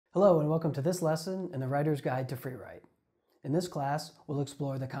Hello and welcome to this lesson in the Writer's Guide to Freewrite. In this class, we'll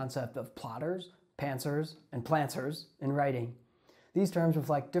explore the concept of plotters, pantsers, and plantsers in writing. These terms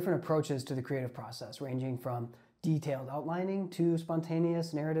reflect different approaches to the creative process, ranging from detailed outlining to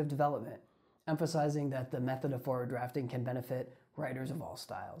spontaneous narrative development, emphasizing that the method of forward drafting can benefit writers of all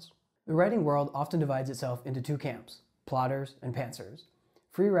styles. The writing world often divides itself into two camps, plotters and pantsers.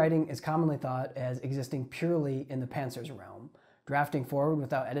 Free writing is commonly thought as existing purely in the pantsers realm. Drafting forward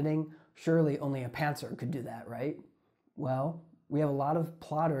without editing, surely only a pantser could do that, right? Well, we have a lot of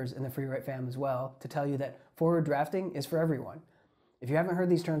plotters in the Freewrite fam as well to tell you that forward drafting is for everyone. If you haven't heard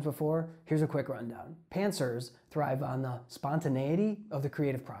these terms before, here's a quick rundown. Pantsers thrive on the spontaneity of the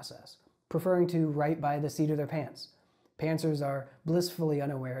creative process, preferring to write by the seat of their pants. Pantsers are blissfully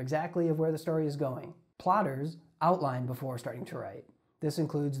unaware exactly of where the story is going. Plotters outline before starting to write. This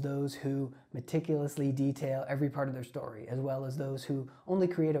includes those who meticulously detail every part of their story, as well as those who only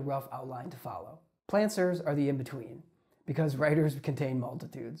create a rough outline to follow. Plantsers are the in-between, because writers contain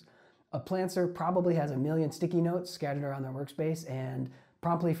multitudes. A plantser probably has a million sticky notes scattered around their workspace and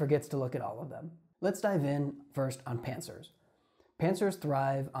promptly forgets to look at all of them. Let's dive in first on pantsers. Pantsers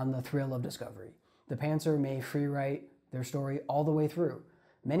thrive on the thrill of discovery. The pantser may free write their story all the way through.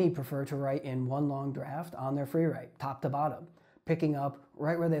 Many prefer to write in one long draft on their free write, top to bottom, picking up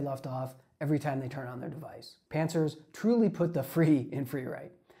right where they left off every time they turn on their device. Pantsers truly put the free in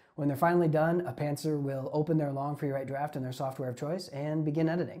Freewrite. When they're finally done, a pantser will open their long Freewrite draft in their software of choice and begin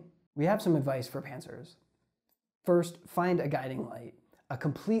editing. We have some advice for pantsers. First, find a guiding light. A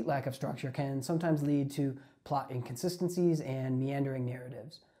complete lack of structure can sometimes lead to plot inconsistencies and meandering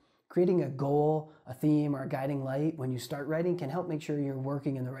narratives. Creating a goal, a theme, or a guiding light when you start writing can help make sure you're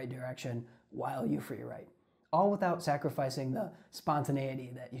working in the right direction while you Freewrite, all without sacrificing the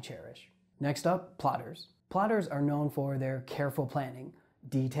spontaneity that you cherish. Next up, plotters. Plotters are known for their careful planning,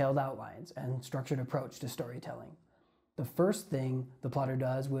 detailed outlines, and structured approach to storytelling. The first thing the plotter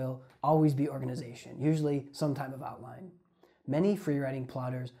does will always be organization, usually some type of outline. Many freewriting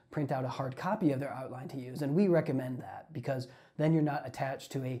plotters print out a hard copy of their outline to use, and we recommend that because then you're not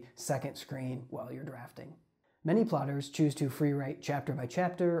attached to a second screen while you're drafting. Many plotters choose to freewrite chapter by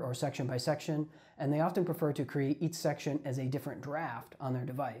chapter or section by section, and they often prefer to create each section as a different draft on their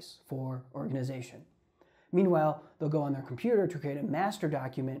device for organization. Meanwhile, they'll go on their computer to create a master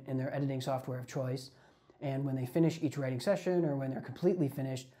document in their editing software of choice, and when they finish each writing session or when they're completely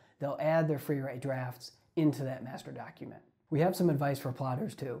finished, they'll add their freewrite drafts into that master document. We have some advice for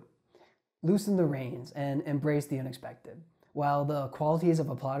plotters too. Loosen the reins and embrace the unexpected. While the qualities of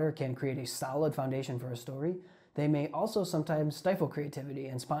a plotter can create a solid foundation for a story, they may also sometimes stifle creativity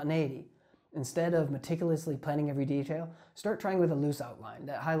and spontaneity. Instead of meticulously planning every detail, start trying with a loose outline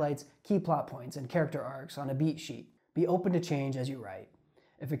that highlights key plot points and character arcs on a beat sheet. Be open to change as you write.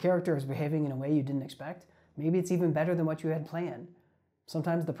 If a character is behaving in a way you didn't expect, maybe it's even better than what you had planned.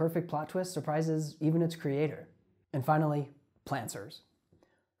 Sometimes the perfect plot twist surprises even its creator. And finally, plantsers.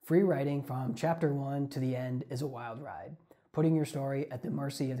 Free writing from chapter 1 to the end is a wild ride, putting your story at the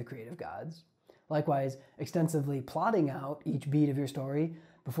mercy of the creative gods. Likewise, extensively plotting out each beat of your story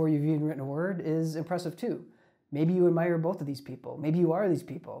before you've even written a word is impressive too. Maybe you admire both of these people. Maybe you are these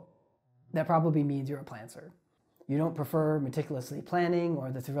people. That probably means you're a plantser. You don't prefer meticulously planning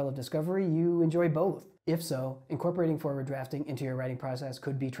or the thrill of discovery, you enjoy both. If so, incorporating forward drafting into your writing process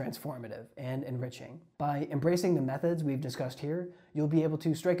could be transformative and enriching. By embracing the methods we've discussed here, you'll be able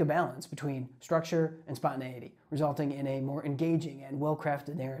to strike a balance between structure and spontaneity, resulting in a more engaging and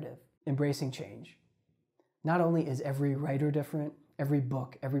well-crafted narrative. Embracing change. Not only is every writer different, every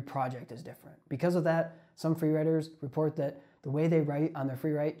book, every project is different. Because of that, some free writers report that the way they write on their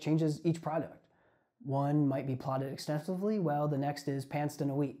free write changes each product. One might be plotted extensively, while the next is pantsed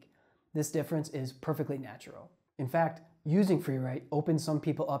in a week. This difference is perfectly natural. In fact, using Freewrite opens some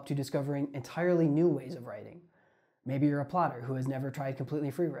people up to discovering entirely new ways of writing. Maybe you're a plotter who has never tried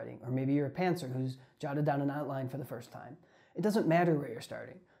completely free writing, or maybe you're a pantser who's jotted down an outline for the first time. It doesn't matter where you're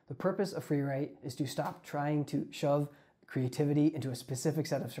starting. The purpose of Freewrite is to stop trying to shove creativity into a specific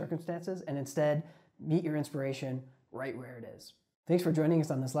set of circumstances and instead meet your inspiration right where it is. Thanks for joining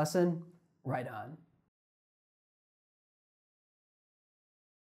us on this lesson. Write on.